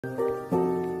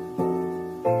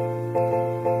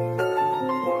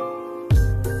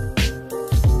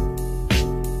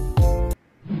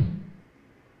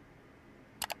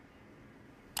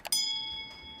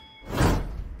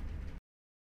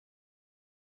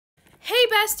Hey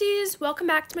besties, welcome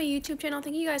back to my YouTube channel.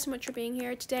 Thank you guys so much for being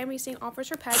here. Today I'm going to be seeing offers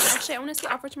for pets. Actually, I want to see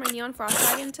offers for my neon frost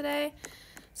dragon today.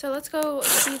 So let's go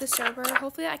see the server.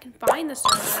 Hopefully I can find the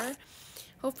server.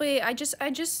 Hopefully I just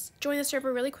joined the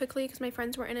server really quickly because my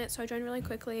friends were in it, so I joined really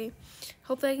quickly.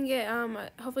 Hopefully I can get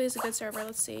hopefully it's a good server.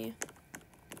 Let's see.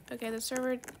 Okay, the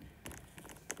server,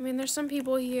 I mean there's some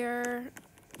people here.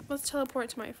 Let's teleport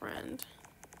to my friend.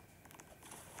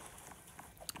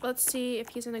 Let's see if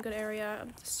he's in a good area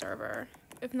of the server.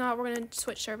 If not, we're gonna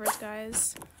switch servers,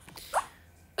 guys.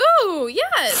 Ooh,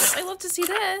 yes! I love to see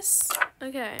this.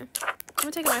 Okay. I'm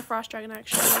gonna take out my frost dragon,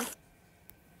 actually.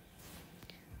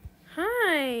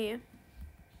 Hi.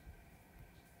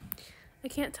 I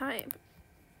can't type.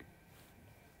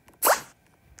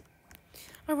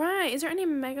 Alright, is there any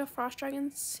mega frost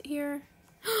dragons here?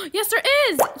 Yes, there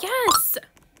is! Yes!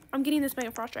 I'm getting this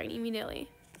mega frost dragon immediately.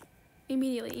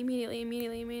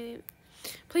 Immediately.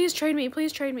 Please trade me,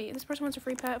 please trade me. This person wants a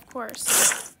free pet, of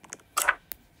course.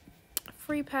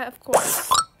 Free pet, of course.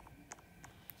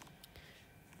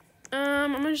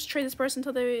 I'm gonna just trade this person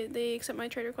until they accept my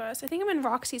trade request. I think I'm in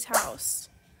Roxy's house.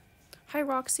 Hi,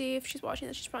 Roxy. If she's watching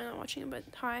this, she's probably not watching it, but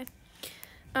hi.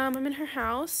 I'm in her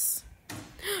house.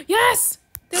 Yes!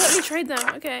 They let me trade them.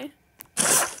 Okay.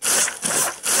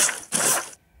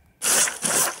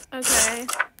 Okay.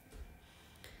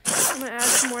 I'm gonna add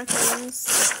some more things.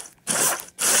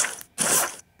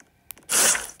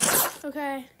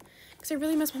 Okay. Because I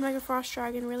really miss my Mega Frost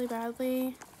Dragon really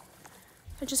badly.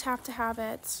 I just have to have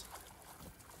it.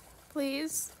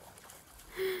 Please.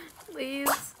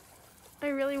 Please. I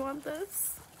really want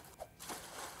this.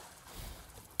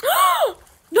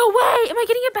 No way! Am I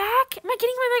getting it back? Am I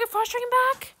getting my Mega Frost Dragon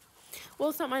back? Well,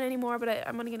 it's not mine anymore, but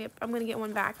I'm gonna get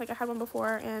one back. Like I had one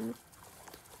before, and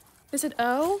is it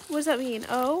O? What does that mean?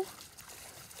 O?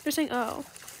 They're saying O.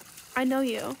 I know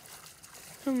you.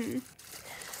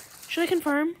 Should I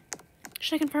confirm?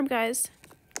 Should I confirm, guys?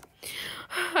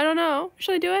 I don't know.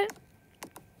 Should I do it?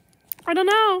 I don't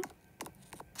know.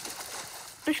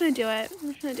 I'm just gonna do it.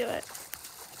 I'm just gonna do it.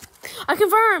 I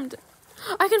confirmed!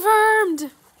 I confirmed!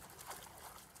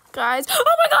 Guys.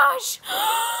 Oh my gosh!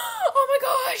 Oh my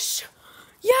gosh!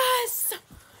 Yes!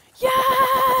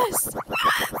 Yes!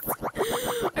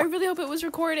 I really hope it was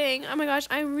recording. Oh my gosh,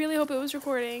 I really hope it was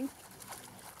recording.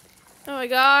 Oh my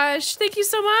gosh, thank you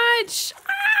so much!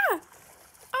 Ah! Oh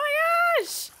my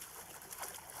gosh!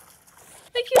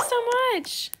 Thank you so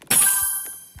much!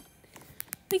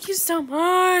 Thank you so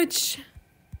much!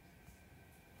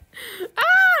 Ah!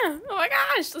 Oh my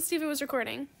gosh! Let's see if it was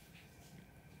recording.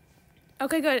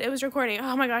 Okay, good. It was recording.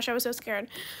 Oh my gosh, I was so scared.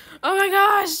 Oh my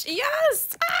gosh!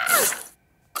 Yes! Ah!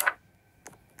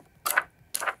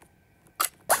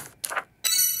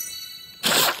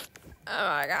 Oh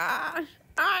my gosh.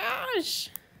 Oh my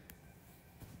gosh.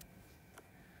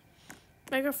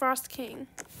 Mega Frost King.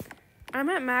 I'm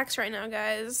at max right now,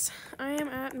 guys. I am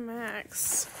at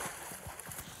max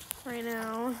right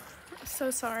now. So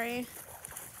sorry.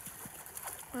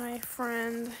 My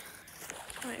friend.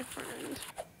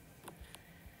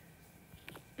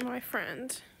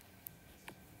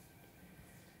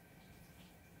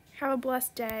 Have a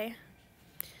blessed day.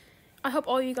 I hope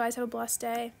all you guys have a blessed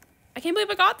day. I can't believe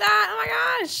I got that. Oh my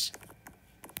gosh.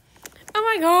 Oh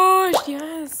my gosh.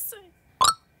 Yes.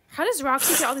 How does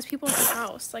Roxy get all these people in her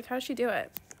house? Like, how does she do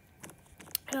it?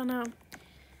 I don't know.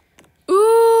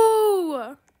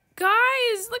 Ooh.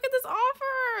 Guys, look at this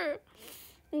offer.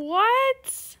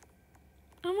 What?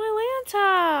 Oh my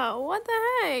Lanta. What the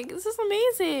heck? This is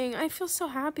amazing. I feel so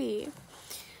happy.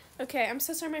 Okay, I'm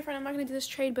so sorry, my friend. I'm not going to do this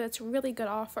trade, but it's a really good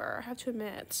offer. I have to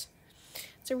admit.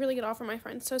 It's a really good offer, my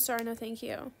friend. So sorry. No, thank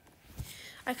you.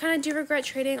 I kind of do regret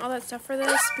trading all that stuff for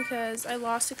this because I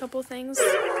lost a couple things.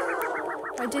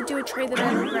 I did do a trade that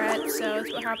I regret, so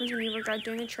it's what happens when you regret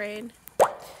doing a trade. I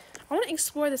want to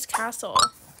explore this castle.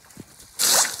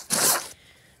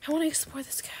 I'm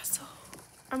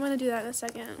going to do that in a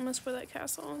second. I'm going to explore that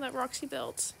castle that Roxy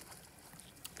built.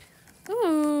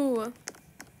 Ooh.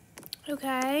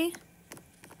 Okay.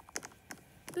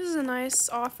 This is a nice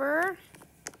offer,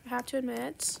 I have to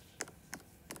admit.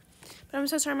 But I'm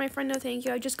so sorry, my friend, no thank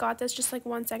you. I just got this just like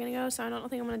 1 second ago, so I don't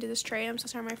think I'm going to do this trade. I'm so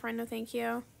sorry, my friend, no thank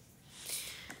you.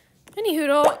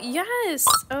 Anyhoodle, yes!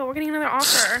 Oh, we're getting another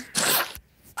offer.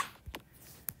 I'm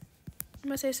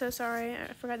going to say so sorry.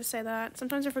 I forgot to say that.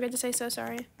 Sometimes I forget to say so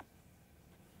sorry.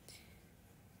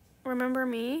 Remember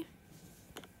me?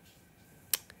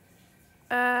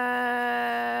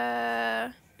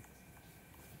 Oh,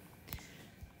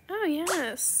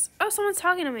 yes. Oh, someone's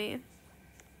talking to me.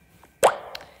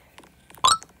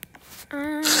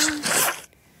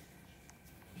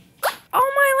 Oh,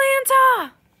 my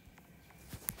Lanta!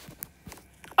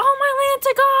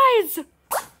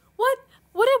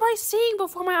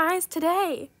 before my eyes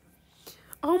today.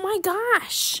 Oh my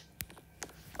gosh.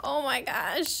 Oh my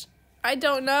gosh. I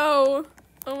don't know.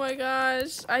 Oh my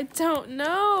gosh. I don't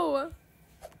know.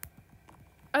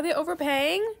 Are they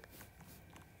overpaying?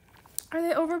 Are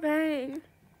they overpaying?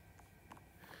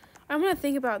 I'm gonna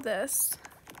think about this.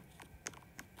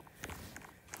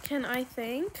 Can I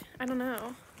think? I don't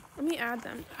know. Let me add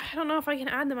them. I don't know if I can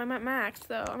add them. I'm at max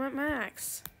though. I'm at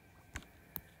max.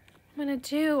 What am I gonna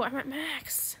do? I'm at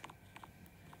max.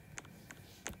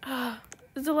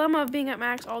 The dilemma of being at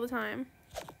max all the time.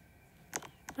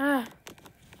 Thank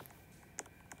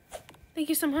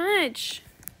you so much.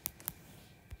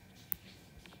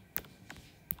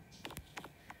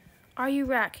 Are you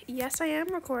wreck? Yes, I am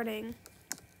recording.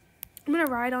 I'm gonna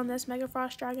ride on this Mega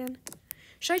Frost Dragon.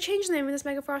 Should I change the name of this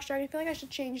Mega Frost Dragon? I feel like I should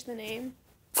change the name.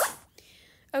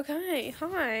 Okay,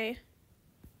 hi.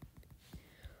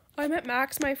 I'm at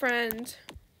max, my friend.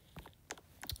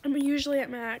 I'm usually at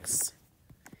max.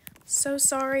 So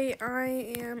sorry,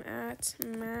 I am at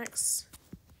max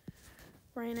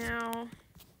right now.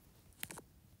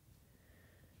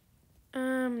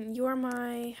 You are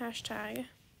my hashtag.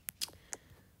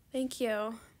 Thank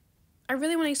you. I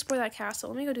really want to explore that castle.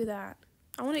 Let me go do that.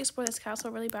 I want to explore this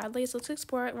castle really badly. So let's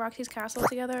explore Roxy's castle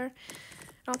together.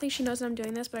 I don't think she knows that I'm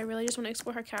doing this, but I really just want to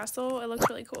explore her castle. It looks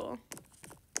really cool.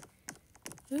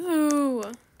 Ooh.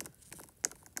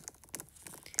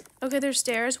 Okay, there's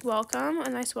stairs. Welcome. A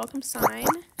nice welcome sign.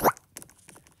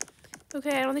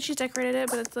 Okay, I don't think she's decorated it,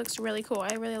 but it looks really cool.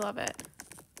 I really love it.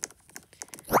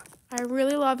 I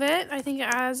really love it. I think it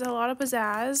adds a lot of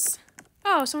pizzazz.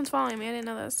 Oh, someone's following me. I didn't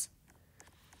know this.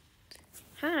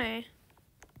 Hi.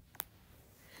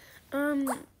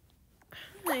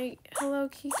 Hi. Hello,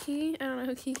 Kiki. I don't know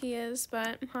who Kiki is,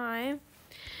 but hi.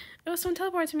 Oh, someone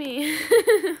teleport to me.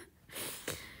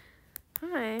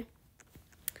 Hi.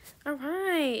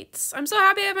 Alright. I'm so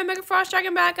happy I have my Mega Frost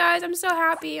Dragon back, guys. I'm so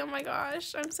happy. Oh my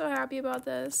gosh. I'm so happy about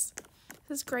this.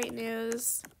 This is great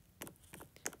news.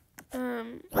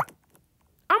 Oh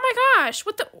my gosh.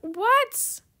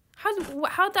 What?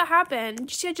 How'd that happen?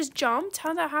 Did you see I just jumped?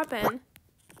 How'd that happen?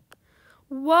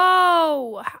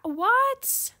 Whoa.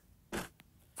 What?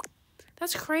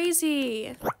 That's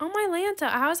crazy. Oh my Lanta.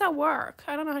 How does that work?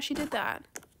 I don't know how she did that.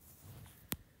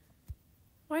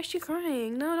 Why is she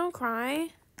crying? No, don't cry.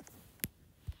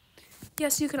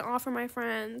 Yes, you can offer my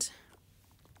friend.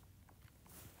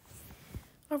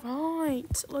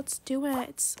 Alright. Let's do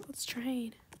it. Let's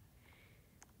trade.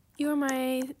 You are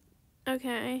my...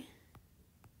 Okay.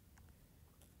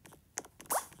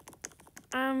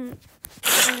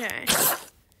 Okay.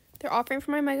 They're offering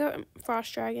for my Mega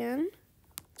Frost Dragon.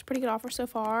 It's a pretty good offer so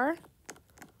far.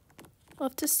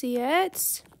 Love to see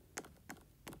it.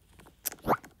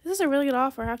 This is a really good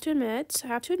offer, I have to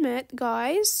admit,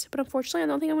 guys. But unfortunately, I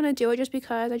don't think I'm going to do it just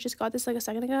because I just got this like a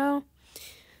second ago.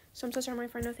 So I'm so sorry, my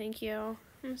friend. No, thank you.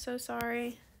 I'm so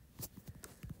sorry.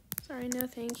 Sorry, no,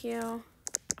 thank you.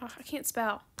 Oh, I can't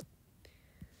spell.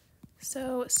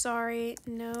 So sorry,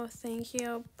 no, thank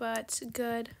you, but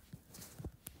good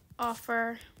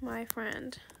offer, my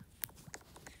friend.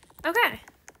 Okay.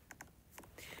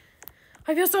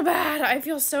 I feel so bad. I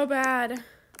feel so bad.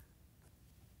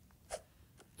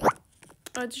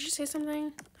 Oh, did you say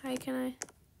something? Hi, can I?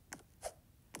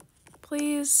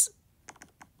 Please.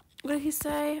 What did he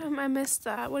say? I missed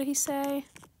that. What did he say?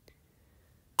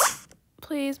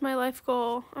 Please, my life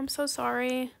goal. I'm so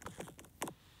sorry.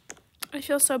 I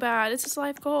feel so bad. It's his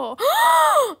life goal.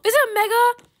 Is it a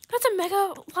mega? That's a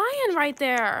mega lion right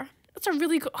there. That's a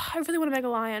really good. I really want a mega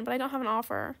lion, but I don't have an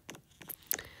offer.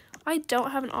 I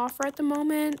don't have an offer at the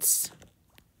moment.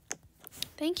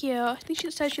 Thank you. I think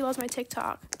she said she loves my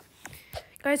TikTok.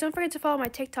 Guys, don't forget to follow my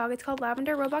TikTok. It's called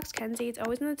Lavender Roblox Kenzie. It's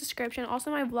always in the description.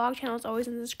 Also, my vlog channel is always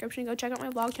in the description. Go check out my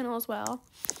vlog channel as well.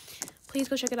 Please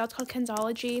go check it out. It's called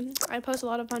Kenzology. I post a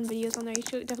lot of fun videos on there. You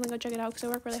should definitely go check it out because I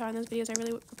work really hard on those videos. I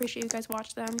really appreciate you guys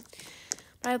watch them.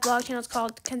 My vlog channel is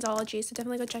called Kenzology, so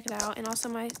definitely go check it out. And also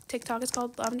my TikTok is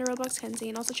called Lavender Roblox Kenzie.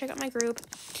 And also check out my group.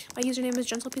 My username is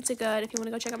GentlePizzaGood. If you want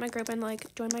to go check out my group and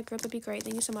like join my group, that'd be great.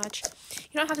 Thank you so much.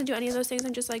 You don't have to do any of those things.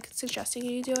 I'm just like suggesting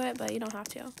you do it, but you don't have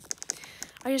to.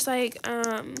 I just like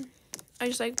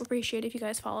appreciate if you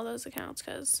guys follow those accounts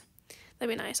because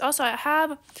that'd be nice. Also, I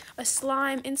have a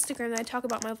slime Instagram that I talk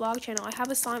about my vlog channel. I have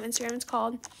a slime Instagram.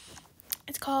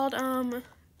 It's called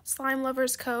Slime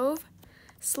Lovers Cove.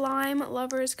 Slime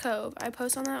Lovers Cove. I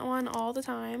post on that one all the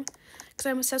time because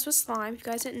I'm obsessed with slime. If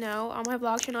you guys didn't know, on my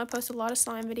vlog channel I post a lot of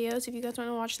slime videos. If you guys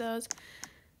want to watch those,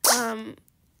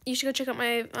 you should go check out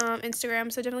my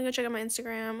Instagram. So definitely go check out my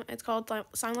Instagram. It's called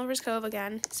Slime Lovers Cove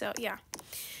again. So yeah.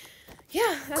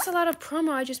 yeah, that's a lot of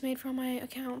promo I just made for all my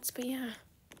accounts, but yeah.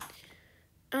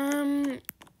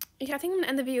 Yeah, I think I'm gonna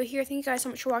end the video here. Thank you guys so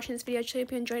much for watching this video. I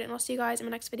hope you enjoyed it, and I'll see you guys in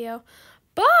my next video.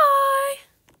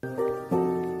 Bye!